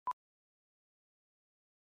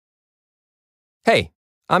Hey,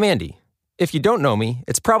 I'm Andy. If you don't know me,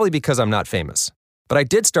 it's probably because I'm not famous. But I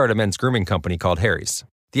did start a men's grooming company called Harry's.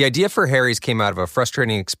 The idea for Harry's came out of a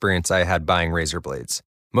frustrating experience I had buying razor blades.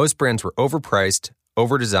 Most brands were overpriced,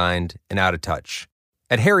 overdesigned, and out of touch.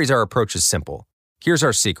 At Harry's, our approach is simple. Here's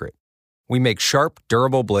our secret. We make sharp,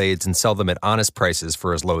 durable blades and sell them at honest prices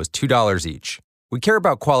for as low as $2 each. We care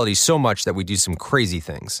about quality so much that we do some crazy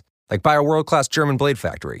things, like buy a world-class German blade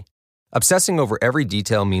factory. Obsessing over every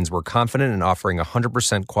detail means we're confident in offering a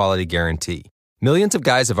 100% quality guarantee. Millions of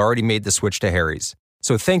guys have already made the switch to Harry's,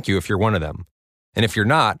 so thank you if you're one of them. And if you're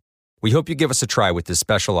not, we hope you give us a try with this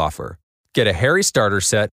special offer. Get a Harry's starter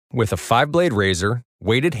set with a 5-blade razor,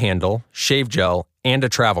 weighted handle, shave gel, and a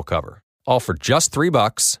travel cover. All for just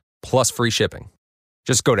 $3 plus free shipping.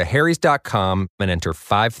 Just go to harrys.com and enter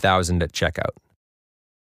 5000 at checkout.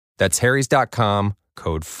 That's harrys.com,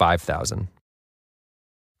 code 5000.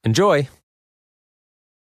 Enjoy.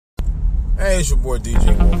 Hey, it's your boy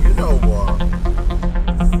DJ Wolf. You know what?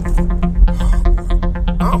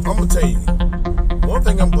 I'm gonna tell you one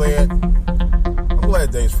thing. I'm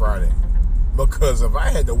glad today's Friday, because if I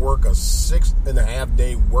had to work a 6.5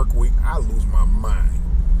 day work week, I'd lose my mind.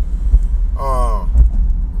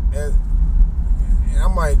 And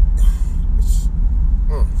I'm like,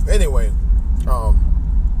 anyway,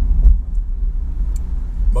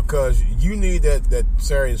 because you need that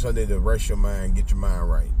Saturday and Sunday to rest your mind, get your mind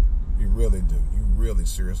right. You really do. You really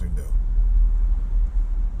seriously do.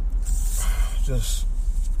 Just,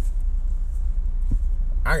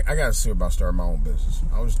 I got to see about starting my own business.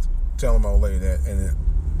 I was telling my old lady that, and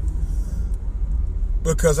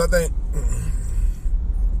because I think,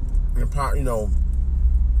 you know,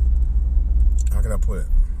 how can I put it?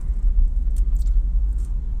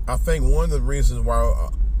 I think one of the reasons why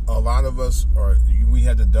a lot of us we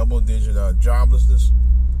had the double-digit joblessness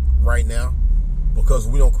right now, because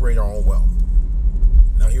we don't create our own wealth.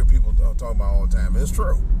 And I hear people talk about it all the time, and it's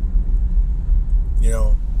true. You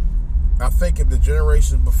know, I think if the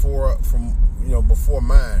generations before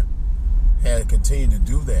mine had continued to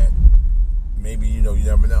do that, maybe, you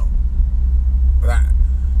never know. But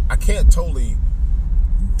I can't totally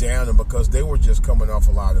down them, because they were just coming off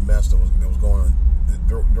a lot of the mess that was going on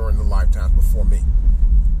during the lifetimes before me.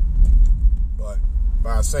 But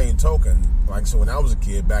by the same token, like I said, when I was a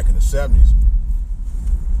kid back in the 70s,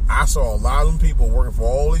 I saw a lot of them people working for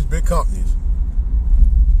all these big companies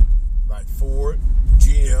like Ford,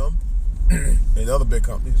 GM, and other big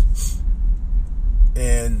companies,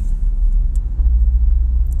 and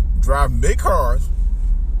driving big cars,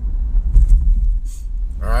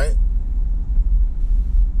 all right,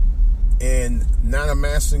 and not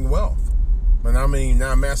amassing wealth. And I mean,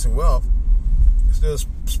 not amassing wealth, instead of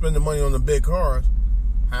spending money on the big cars,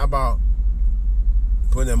 how about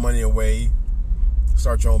putting that money away,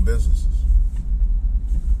 start your own businesses?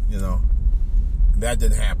 That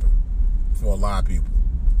didn't happen for a lot of people.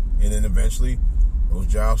 And then eventually, those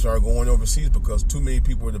jobs started going overseas because too many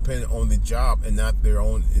people were dependent on the job and not their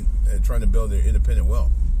own, and trying to build their independent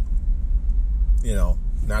wealth.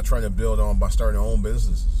 Not trying to build on by starting their own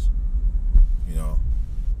businesses.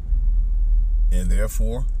 And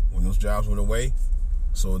therefore, when those jobs went away,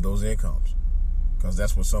 so did those incomes, because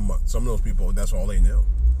that's what some of those people, that's all they knew.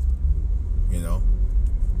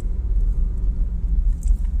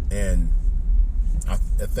 And I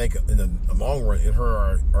think in the long run, it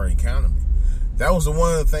hurt our economy. That was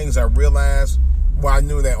one of the things I realized. Well, I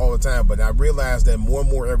knew that all the time, but I realized that more and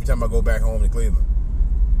more every time I go back home to Cleveland,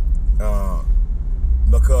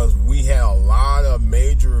 because we had a lot of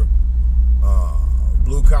major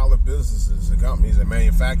blue-collar businesses and companies and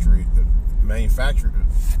manufacturers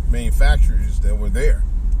that were there,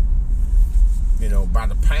 by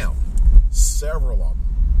the pound, several of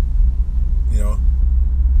them.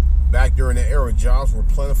 Back during the era, jobs were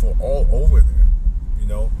plentiful all over there,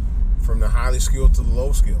 from the highly skilled to the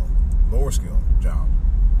lower skilled jobs.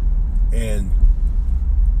 And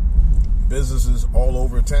businesses all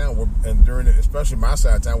over town were, and especially my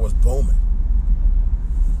side of town, was booming.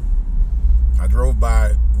 I drove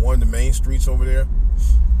by one of the main streets over there,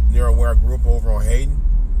 near where I grew up, over on Hayden.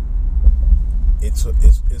 It's a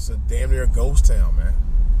damn near ghost town, man.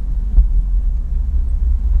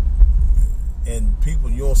 And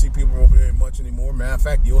you don't see people over there much anymore. Matter of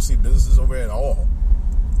fact, you don't see businesses over there at all.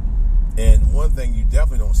 And one thing you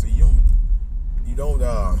definitely don't see, you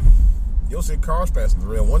don't see cars passing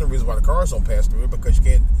through. And one of the reasons why the cars don't pass through it because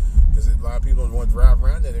a lot of people don't want to drive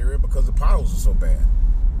around that area because the potholes are so bad.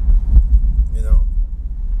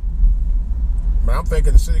 But I'm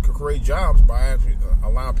thinking the city could create jobs by actually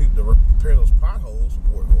allowing people to repair those potholes,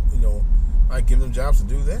 or like give them jobs to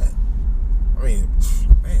do that. I mean,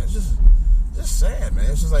 man, it's just just sad, man.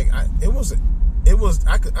 It's just like it was.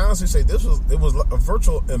 I could honestly say it was a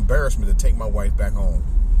virtual embarrassment to take my wife back home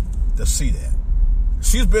to see that.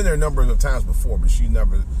 She's been there a number of times before, but she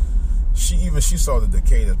saw the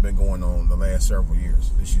decay that's been going on the last several years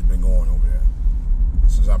that she's been going over there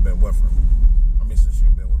since I've been with her. I mean, since she's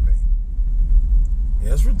been with me.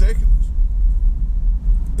 Yeah, it's ridiculous.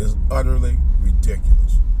 It's utterly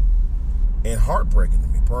ridiculous and heartbreaking to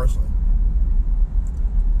me personally.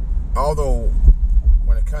 Although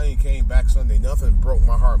when Kanye came back Sunday, nothing broke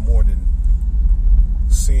my heart more than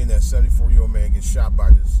seeing that 74-year-old man get shot by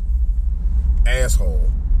this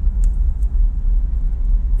asshole,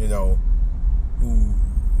 you know, who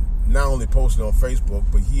not only posted on Facebook,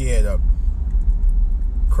 but he had a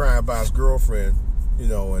crying about his girlfriend, you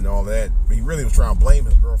know, and all that. But he really was trying to blame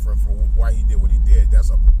his girlfriend for why he did what he did. That's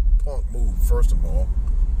a punk move, first of all.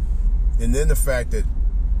 And then the fact that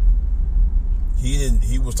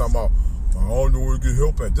he was talking about, I don't know where to get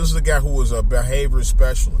help at. This is a guy who was a behavior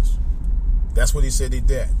specialist. That's what he said he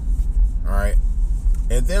did. All right.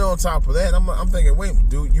 And then on top of that, I'm thinking, wait,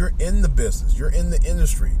 dude, you're in the business. You're in the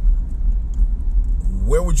industry.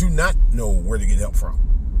 Where would you not know where to get help from?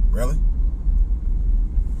 Really?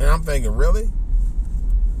 And I'm thinking, really?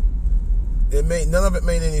 None of it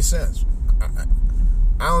made any sense.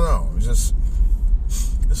 I don't know. It's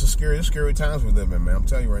scary times we live in, man. I'm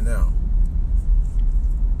telling you right now.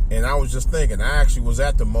 And I was just thinking, I actually was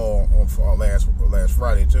at the mall on last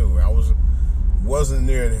Friday too. I wasn't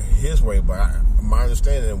near his way, but my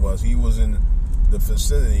understanding was he was in the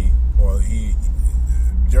vicinity, or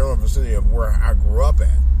general vicinity of where I grew up at.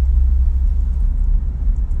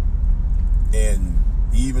 And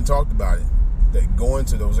he even talked about it, that going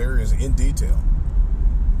to those areas in detail.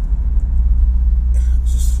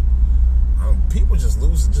 People just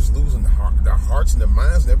losing their hearts and their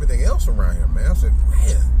minds and everything else around here, man. I said,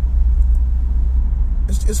 man,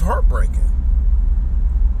 it's heartbreaking.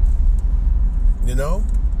 You know,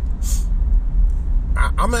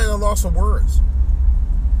 I'm at a loss of words.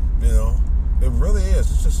 You know, it really is.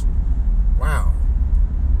 It's just, wow.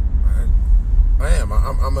 I am.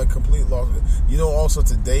 I'm a complete loss. You know, also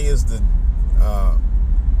today is the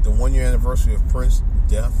 1 year anniversary of Prince's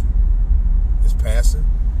death, his passing.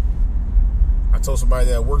 I told somebody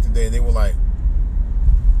that at work today, and they were like,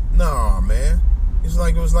 "Nah, man, it was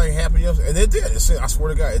like happened yesterday," and it did. I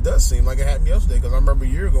swear to God, it does seem like it happened yesterday, because I remember a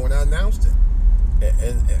year ago when I announced it,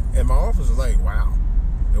 and my office was like, "Wow,"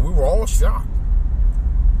 and we were all shocked.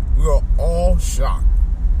 We were all shocked.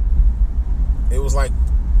 It was like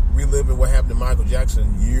reliving what happened to Michael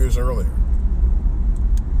Jackson years earlier.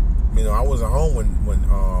 You know, I wasn't home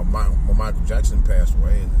when Michael Jackson passed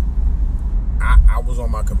away, and I was on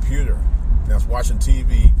my computer. And I was watching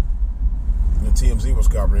TV, and TMZ was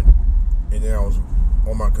covering it, and then I was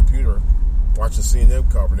on my computer watching CNN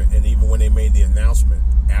covering it, and even when they made the announcement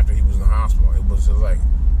after he was in the hospital, it was just like,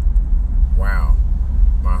 wow,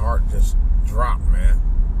 my heart just dropped, man.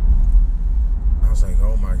 I was like,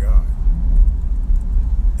 oh my God.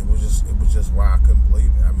 It was just wow, I couldn't believe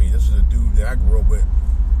it. I mean, this is a dude that I grew up with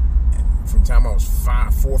from the time I was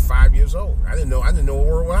 4 or 5 years old. I didn't know a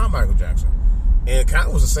word without Michael Jackson. And it kind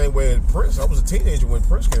of was the same way as Prince. I was a teenager when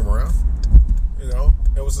Prince came around. You know,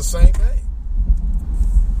 it was the same thing.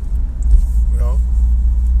 You know?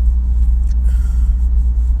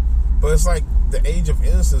 But it's like the age of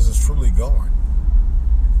innocence is truly gone.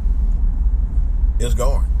 It's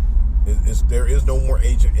gone. There is no more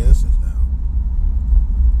age of innocence now.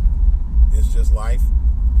 It's just life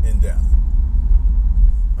and death.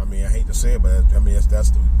 I mean, I hate to say it, but I mean, it's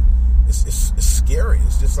scary.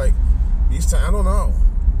 It's just like, these times, I don't know.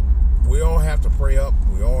 We all have to pray up.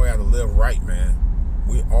 We all got to live right, man.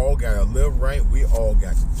 We all got to live right. We all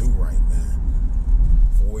got to do right, man.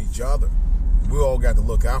 For each other. We all got to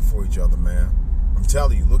look out for each other, man. I'm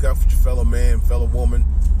telling you, look out for your fellow man, fellow woman,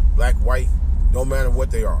 black, white, don't matter what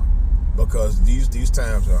they are. Because these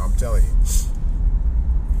times, I'm telling you,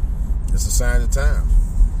 it's a sign of the times,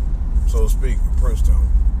 so to speak, Princeton.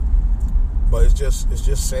 But it's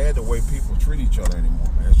just sad the way people treat each other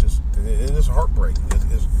anymore, man. It's heartbreaking.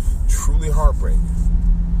 It's truly heartbreaking.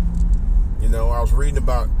 You know, I was reading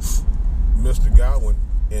about Mr. Godwin,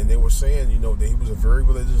 and they were saying, you know, that he was a very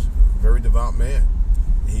religious, very devout man.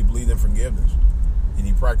 And he believed in forgiveness. And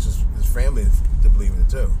he practiced his family to believe in it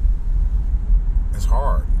too. It's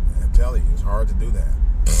hard. I'm telling you, it's hard to do that.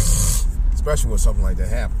 Especially when something like that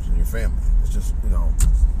happens in your family. It's just, you know.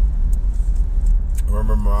 I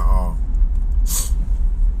remember my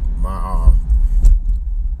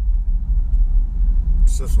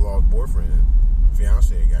sister-in-law's boyfriend,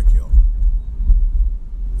 fiance, got killed.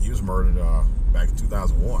 He was was murdered back in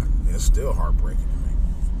 2001. It's still heartbreaking to me.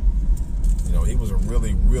 You know, he was a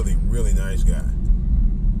really, really, really nice guy.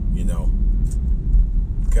 You know,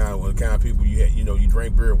 the kind of people you had, you know, you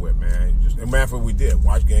drank beer with, man. Just, and matter of fact, we did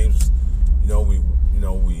watch games. You know, we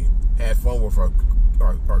had fun with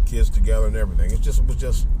our kids together and everything. It was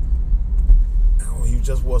just, he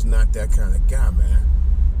just was not that kind of guy, man.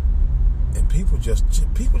 And people just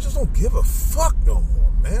don't give a fuck no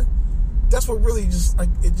more, man. That's what really just, like,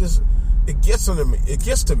 it gets to me. It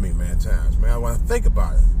gets to me, man, times, man, when I think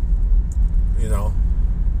about it. You know,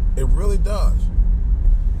 it really does.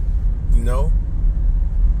 You know,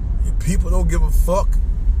 people don't give a fuck.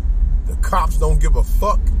 The cops don't give a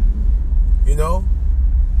fuck. You know,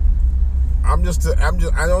 I don't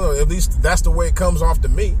know. At least that's the way it comes off to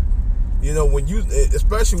me. You know,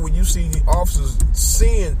 especially when you see the officers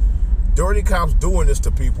seeing dirty cops doing this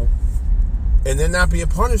to people, and they're not being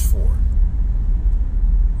punished for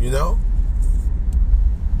it. You know,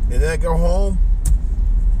 and then I go home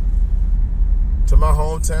to my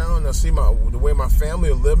hometown and I see the way my family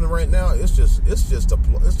are living right now. It's just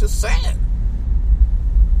sad.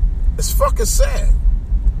 It's fucking sad.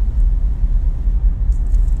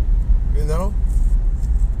 You know,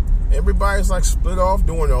 everybody's like split off,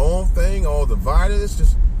 doing their own thing, all divided. It's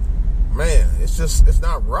just, man, it's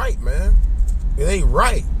not right, man. It ain't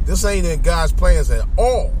right. This ain't in God's plans at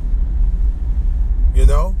all. You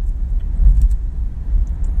know?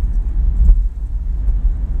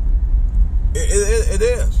 It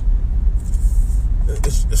is.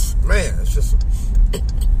 It's man, it's just,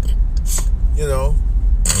 you know.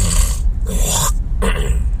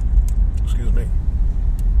 Excuse me.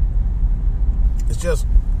 It's just,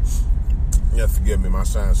 you have to forgive me, my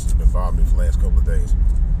sinus has been bothering me for the last couple of days.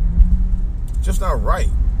 It's just not right.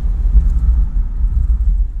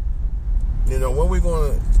 You know, when we're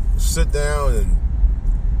going to sit down and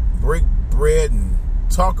break bread and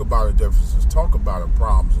talk about our differences, talk about our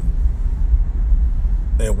problems,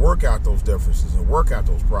 and work out those differences and work out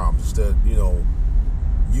those problems instead of, you know,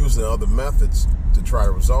 using other methods to try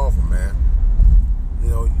to resolve them, man. You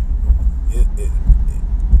know,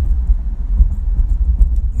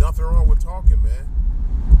 nothing wrong with talking, man.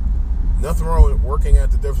 Nothing wrong with working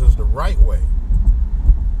out the differences the right way.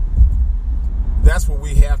 That's what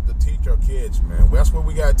we have to teach our kids, man. That's what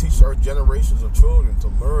we got to teach our generations of children, to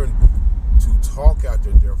learn to talk out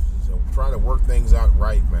their differences and try to work things out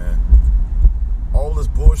right, man. All this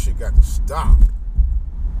bullshit got to stop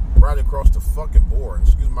right across the fucking board.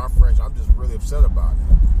 Excuse my French, I'm just really upset about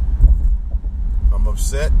it. I'm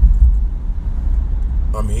upset.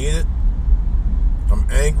 I'm heated. I'm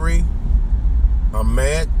angry. I'm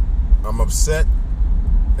mad. I'm upset.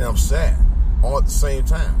 And I'm sad all at the same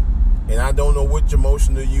time. And I don't know which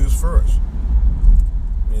emotion to use first.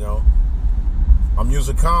 You know, I'm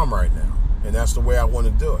using calm right now. And that's the way I want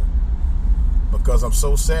to do it. Because I'm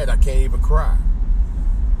so sad I can't even cry.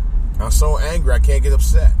 I'm so angry I can't get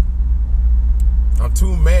upset. I'm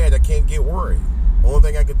too mad I can't get worried. The only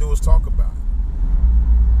thing I can do is talk about it.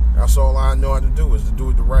 That's all I know how to do, is to do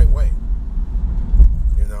it the right way.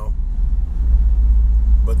 You know?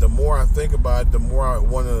 But the more I think about it, the more I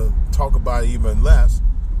want to talk about it even less.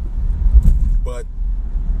 But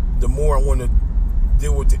the more I want to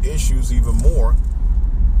deal with the issues even more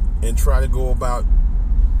and try to go about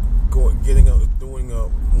doing a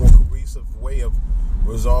more cohesive way of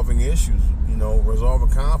resolving issues, you know, resolving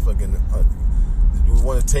conflict. And we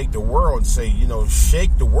want to take the world and say, you know,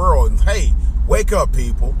 shake the world and, hey, wake up,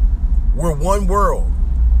 people. We're one world.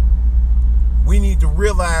 We need to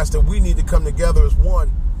realize that we need to come together as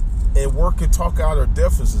one and work and talk out our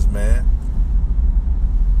differences, man.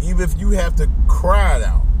 Even if you have to cry it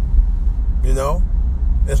out, you know,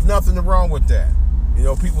 there's nothing wrong with that. You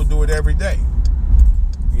know, people do it every day.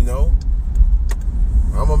 You know,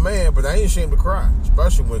 I'm a man, but I ain't ashamed to cry,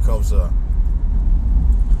 especially when it comes to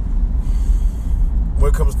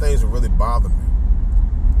things that really bother me.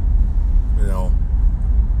 You know,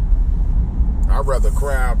 I'd rather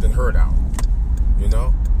cry out than hurt out. You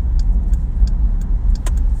know,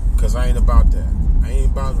 because I ain't about that. I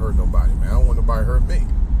ain't about to hurt nobody, man. I don't want nobody to hurt me.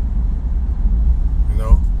 You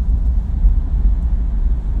know?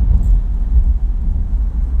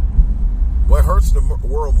 What hurts the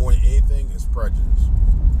world more than anything is prejudice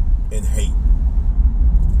and hate.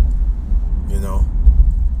 You know?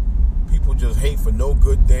 People just hate for no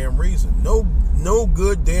good damn reason. No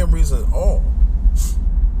good damn reason at all.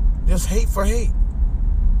 Just hate for hate.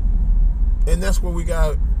 And that's what we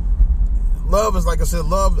got. Love is, like I said,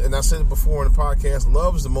 love, and I said it before in the podcast,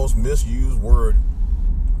 love is the most misused word.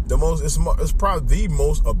 It's probably the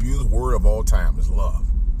most abused word of all time is love.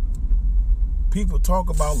 People talk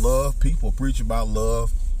about love. People preach about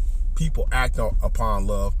love. People act upon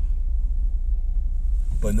love.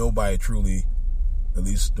 But nobody truly, at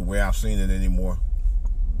least the way I've seen it anymore,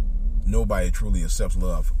 nobody truly accepts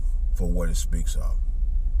love for what it speaks of.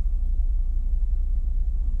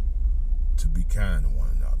 To be kind to one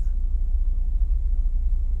another.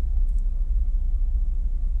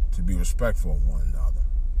 To be respectful of one another.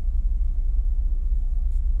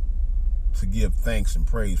 To give thanks and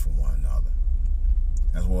praise for one another.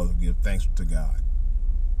 As well as give thanks to God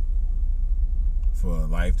for a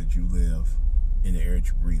life that you live in the air that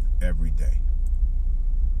you breathe every day.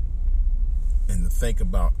 And to think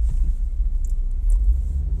about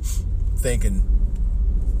thinking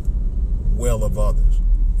well of others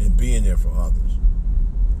and being there for others.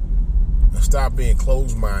 And stop being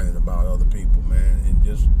closed-minded about other people, man, and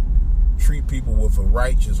just treat people with a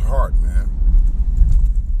righteous heart, man.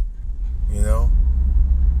 You know?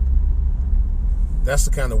 That's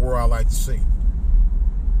the kind of world I like to see.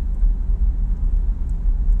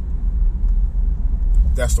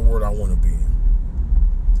 That's the world I want to be in.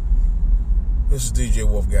 This is DJ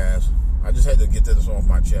Wolf, guys. I just had to get this off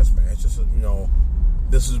my chest, man. It's just,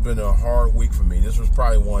 this has been a hard week for me. This was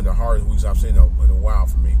probably one of the hardest weeks I've seen in a while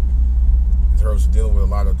for me. In terms of dealing with a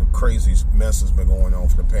lot of the crazy mess that's been going on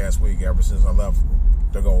for the past week, ever since I left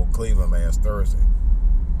to go to Cleveland last Thursday.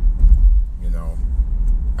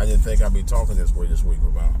 I didn't think I'd be talking this way this week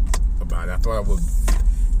about it. I thought I would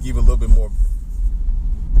give a little bit more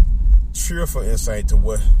cheerful insight to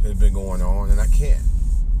what has been going on, and I can't.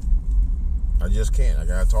 I just can't. I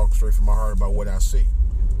gotta talk straight from my heart about what I see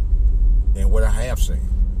and what I have seen.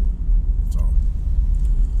 So,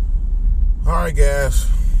 all right, guys.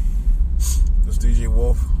 This is DJ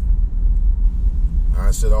Wolf. I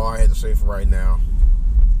said all I had to say for right now.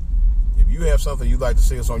 If you have something you'd like to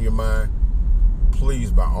say that's on your mind,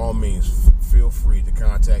 please, by all means, feel free to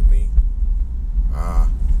contact me.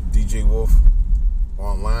 DJ Wolf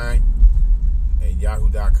online at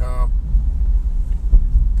yahoo.com.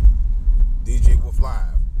 DJ Wolf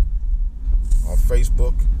Live on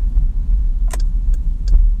Facebook.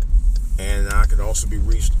 And I can also be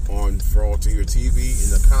reached on For All to Hear TV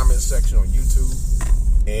in the comment section on YouTube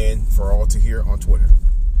and For All to Hear on Twitter.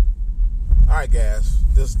 All right, guys.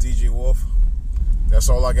 This is DJ Wolf. That's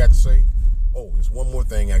all I got to say. Oh, there's one more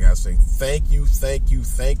thing I got to say. Thank you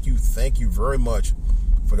very much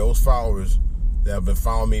for those followers that have been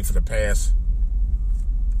following me for the past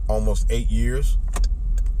almost 8 years.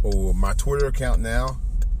 Oh, my Twitter account now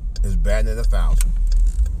is batting at 1,000.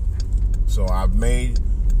 So I've made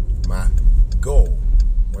my goal.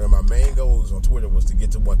 One of my main goals on Twitter was to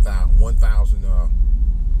get to 1,000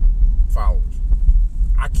 followers.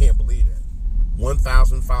 I can't believe that.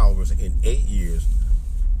 1,000 followers in 8 years.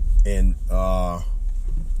 And matter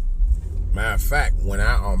of fact, when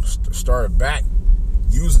I started back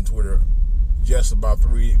using Twitter just about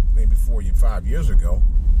 5 years ago,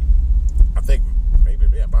 I think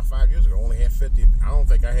about 5 years ago, I only had 50. I don't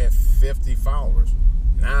think I had 50 followers.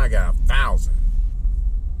 Now I got 1,000.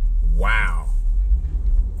 Wow.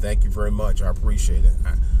 Thank you very much. I appreciate it.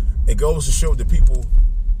 It goes to show that people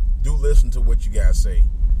do listen to what you guys say.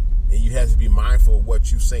 And you have to be mindful of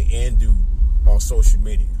what you say and do on social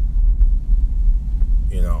media.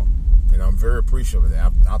 And I'm very appreciative of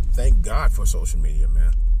that. I thank God for social media,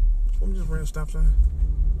 man. Let me just ran a stop sign.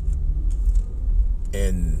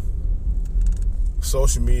 And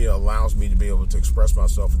social media allows me to be able to express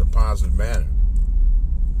myself in a positive manner.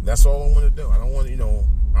 That's all I want to do. I don't want to,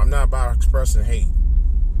 I'm not about expressing hate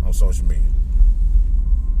on social media.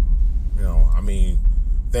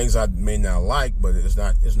 Things I may not like, but it's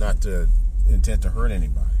not the intent to hurt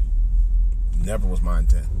anybody. Never was my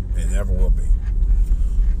intent. It never will be.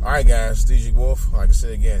 All right, guys. DJ Wolf. Like I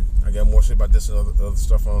said again, I got more to say about this and other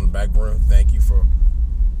stuff on the back burner. Thank you for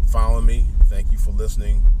following me. Thank you for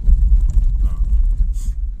listening.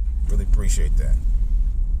 Really appreciate that.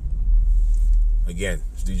 Again,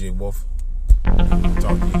 it's DJ Wolf.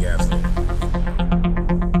 Talk to you guys